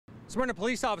Smyrna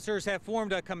police officers have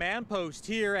formed a command post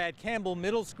here at Campbell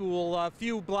Middle School, a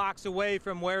few blocks away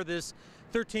from where this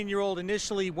 13-year-old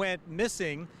initially went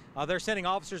missing. They're sending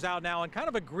officers out now in kind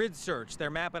of a grid search. They're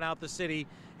mapping out the city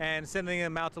and sending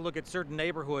them out to look at certain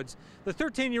neighborhoods. The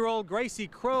 13-year-old Gracie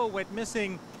Crow went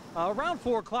missing around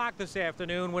 4 o'clock this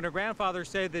afternoon when her grandfather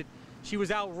said that she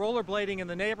was out rollerblading in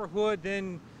the neighborhood,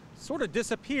 then sort of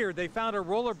disappeared. They found her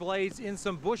rollerblades in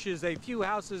some bushes a few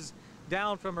houses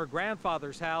down from her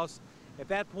grandfather's house. At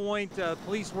that point,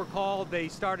 police were called. They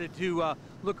started to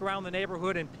look around the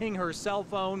neighborhood and ping her cell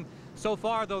phone. So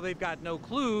far, though, they've got no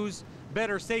clues.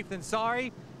 Better safe than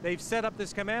sorry. They've set up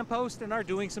this command post and are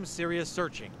doing some serious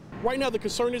searching. Right now, the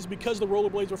concern is because the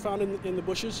rollerblades were found in the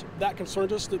bushes, that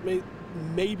concerns us that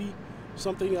maybe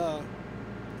something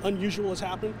unusual has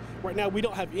happened. Right now, we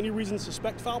don't have any reason to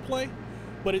suspect foul play,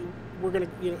 but we're going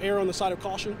to err on the side of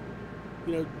caution,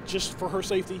 just for her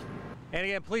safety. And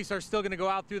again, police are still going to go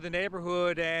out through the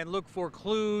neighborhood and look for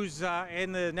clues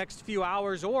in the next few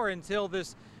hours or until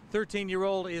this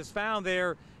 13-year-old is found.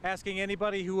 They're asking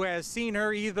anybody who has seen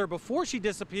her either before she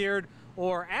disappeared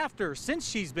or after, since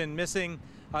she's been missing,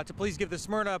 to please give the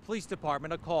Smyrna Police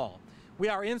Department a call. We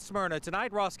are in Smyrna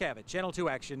tonight. Ross Cavett, Channel 2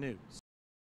 Action News.